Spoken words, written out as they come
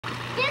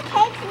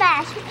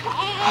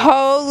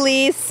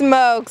Holy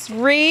smokes.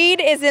 Reed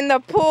is in the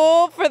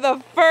pool for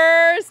the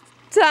first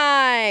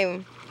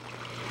time.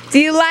 Do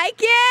you like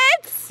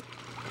it?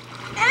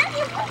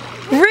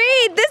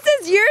 Reed, this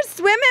is your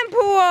swimming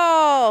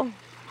pool.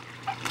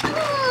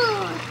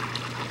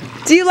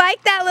 Do you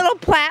like that little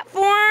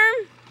platform?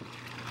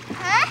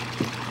 What?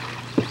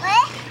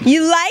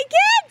 You like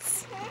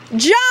it?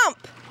 Jump.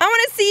 I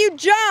want to see you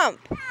jump.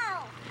 No.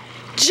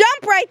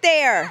 Jump right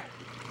there.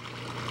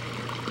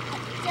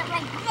 Jump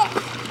like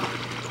this.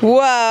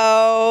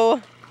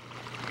 Whoa.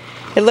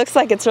 It looks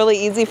like it's really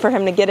easy for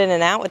him to get in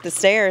and out with the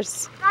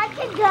stairs. I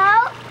can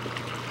go.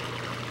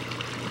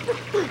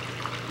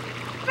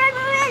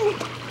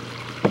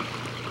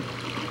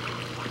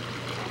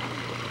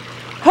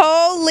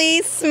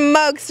 Holy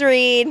smokes,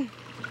 Reed.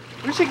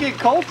 We should get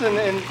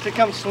Colton to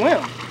come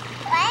swim.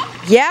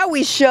 What? Yeah,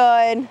 we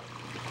should.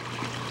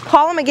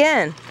 Call him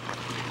again.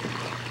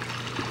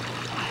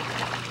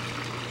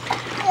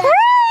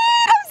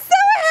 Reed, I'm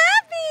so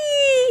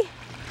happy.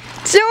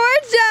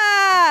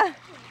 Georgia.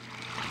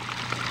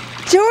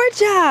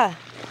 Georgia.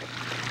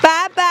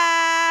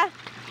 Bye-bye.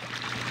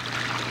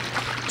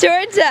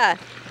 Georgia,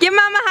 give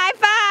Mama a high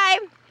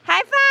five.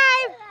 High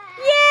five.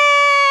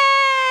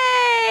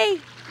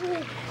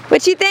 Yay!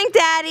 What you think,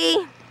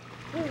 Daddy?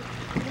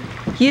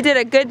 You did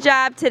a good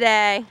job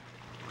today.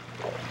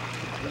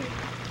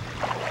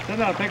 Is that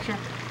not a picture?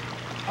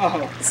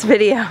 Oh, This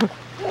video.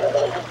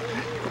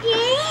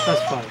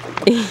 that's funny.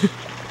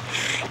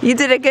 You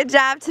did a good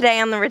job today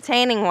on the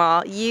retaining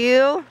wall.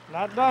 You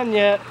Not done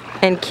yet.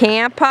 and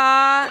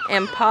Campa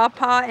and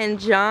Pawpaw and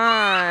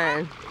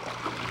John.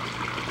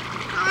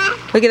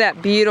 Look at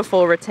that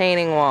beautiful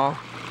retaining wall.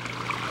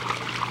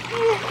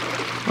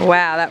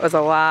 Wow, that was a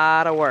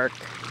lot of work.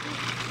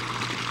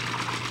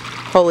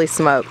 Holy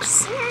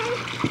smokes.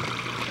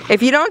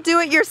 If you don't do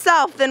it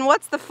yourself, then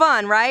what's the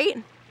fun, right?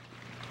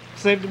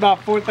 Saved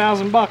about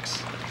 4,000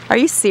 bucks. Are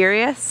you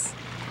serious?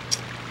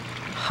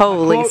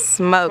 Holy Quote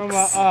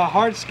smokes. From a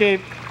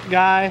hardscape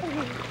guy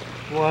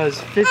was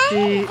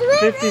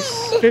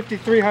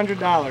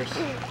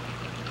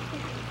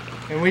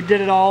 $5,300. And we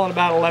did it all in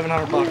about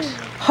 1,100 bucks.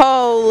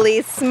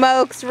 Holy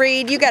smokes,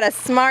 Reed, you got a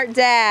smart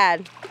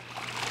dad.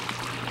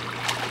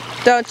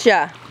 Don't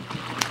ya?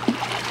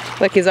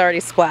 Look, he's already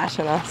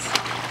splashing us.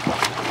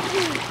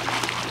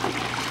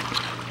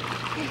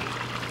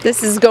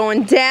 This is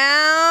going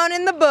down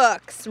in the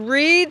books.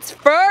 Reed's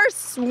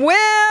first swim.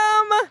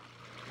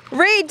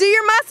 Reed, do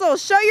your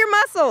muscles. Show your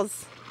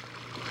muscles.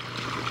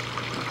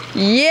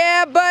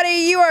 Yeah,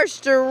 buddy, you are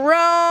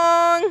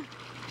strong.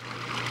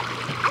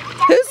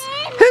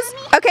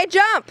 Okay,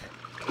 jump.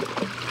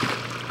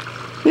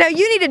 No,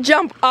 you need to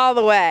jump all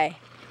the way.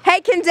 Hey,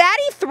 can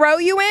Daddy throw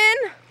you in?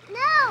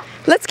 No.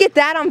 Let's get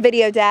that on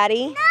video,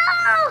 Daddy.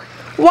 No.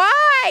 Why?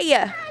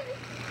 I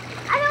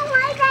don't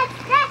like that.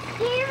 That's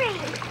scary.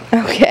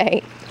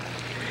 Okay.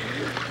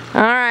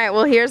 All right,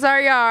 well, here's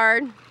our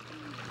yard.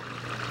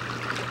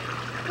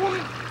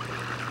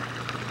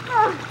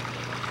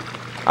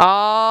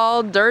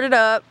 All dirted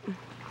up.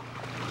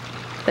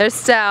 There's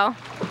Sal.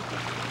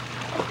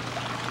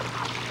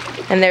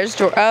 And there's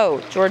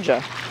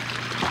Georgia.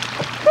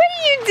 What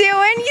are you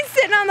doing? You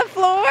sitting on the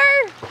floor?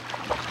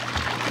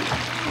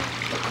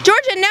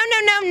 Georgia, no.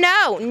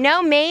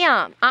 No,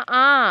 ma'am.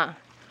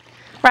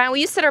 Ryan, will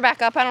you sit her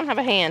back up? I don't have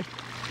a hand.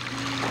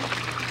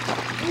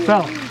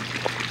 So,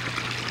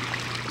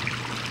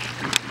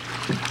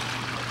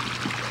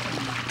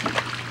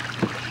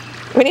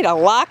 We need a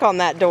lock on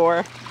that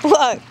door.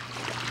 Look.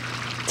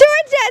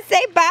 Georgia,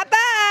 say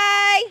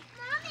bye-bye.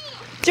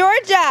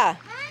 Georgia.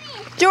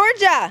 Mommy.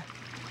 Georgia.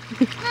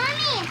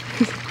 Mommy.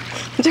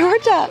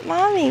 Georgia.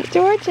 Mommy.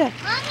 Georgia.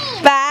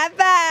 Mommy.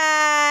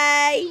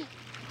 Bye-bye.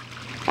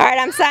 All right,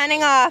 I'm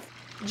signing off.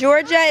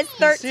 Georgia is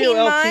 13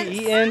 months.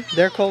 C-O-L-T-E-N,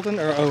 they're Colton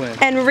or O-N.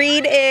 And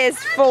Reed is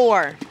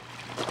 4.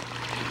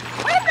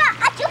 What about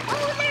I jump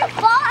over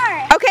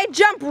far? Okay,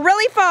 jump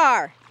really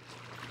far.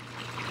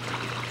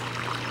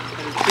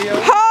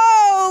 C-O-N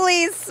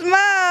Holy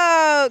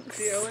smokes.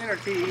 or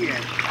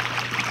T-E-N?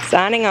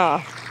 Signing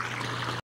off.